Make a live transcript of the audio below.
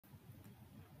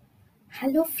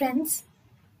Hello friends,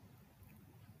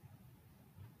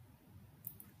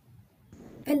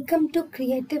 welcome to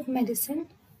Creative Medicine.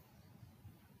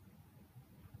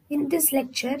 In this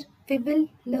lecture, we will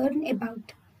learn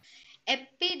about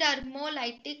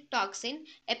Epidermolytic toxin,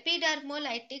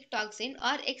 epidermolytic toxin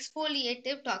or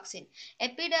exfoliative toxin.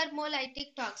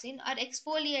 Epidermolytic toxin or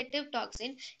exfoliative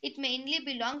toxin, it mainly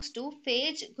belongs to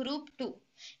phage group 2.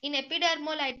 In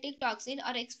epidermolytic toxin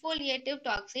or exfoliative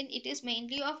toxin, it is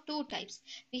mainly of two types.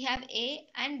 We have A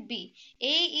and B.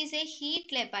 A is a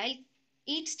heat labile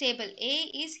heat stable. A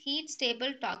is heat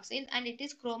stable toxin and it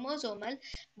is chromosomal.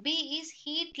 B is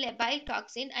heat labile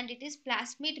toxin and it is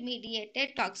plasmid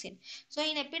mediated toxin. So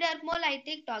in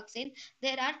epidermolytic toxin,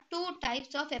 there are two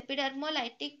types of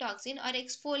epidermolytic toxin or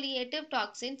exfoliative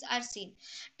toxins are seen.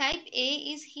 Type A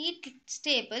is heat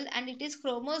stable and it is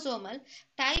chromosomal.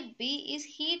 Type B is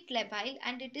heat labile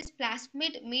and it is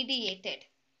plasmid mediated.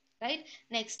 Right.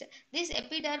 Next, this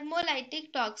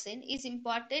epidermolytic toxin is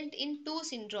important in two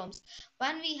syndromes.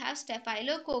 One, we have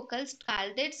staphylococcal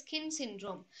scalded skin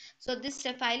syndrome. So this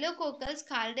staphylococcal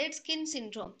scalded skin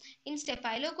syndrome, in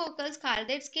staphylococcal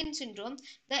scalded skin syndrome,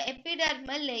 the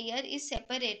epidermal layer is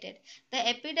separated. The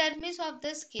epidermis of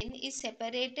the skin is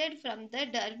separated from the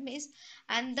dermis,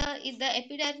 and the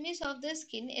epidermis of the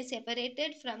skin is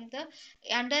separated from the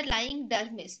underlying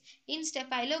dermis in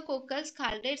staphylococcal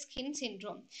scalded skin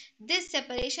syndrome. This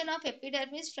separation of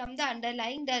epidermis from the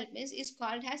underlying dermis is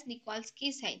called as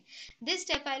Nikolsky sign. This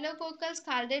staphylococcal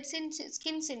scalded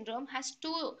skin syndrome has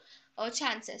two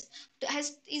chances,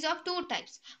 is of two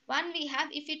types. One, we have,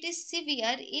 if it is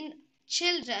severe in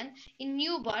children, in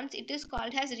newborns, it is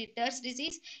called as Ritter's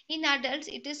disease. In adults,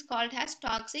 it is called as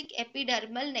toxic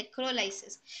epidermal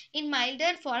necrolysis. In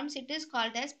milder forms, it is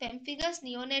called as pemphigus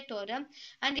neonatorum,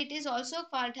 and it is also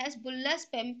called as bullous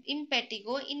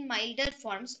impetigo in milder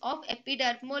forms of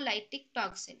epidermolytic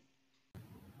toxin.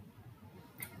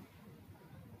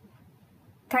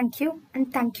 thank you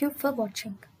and thank you for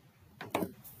watching.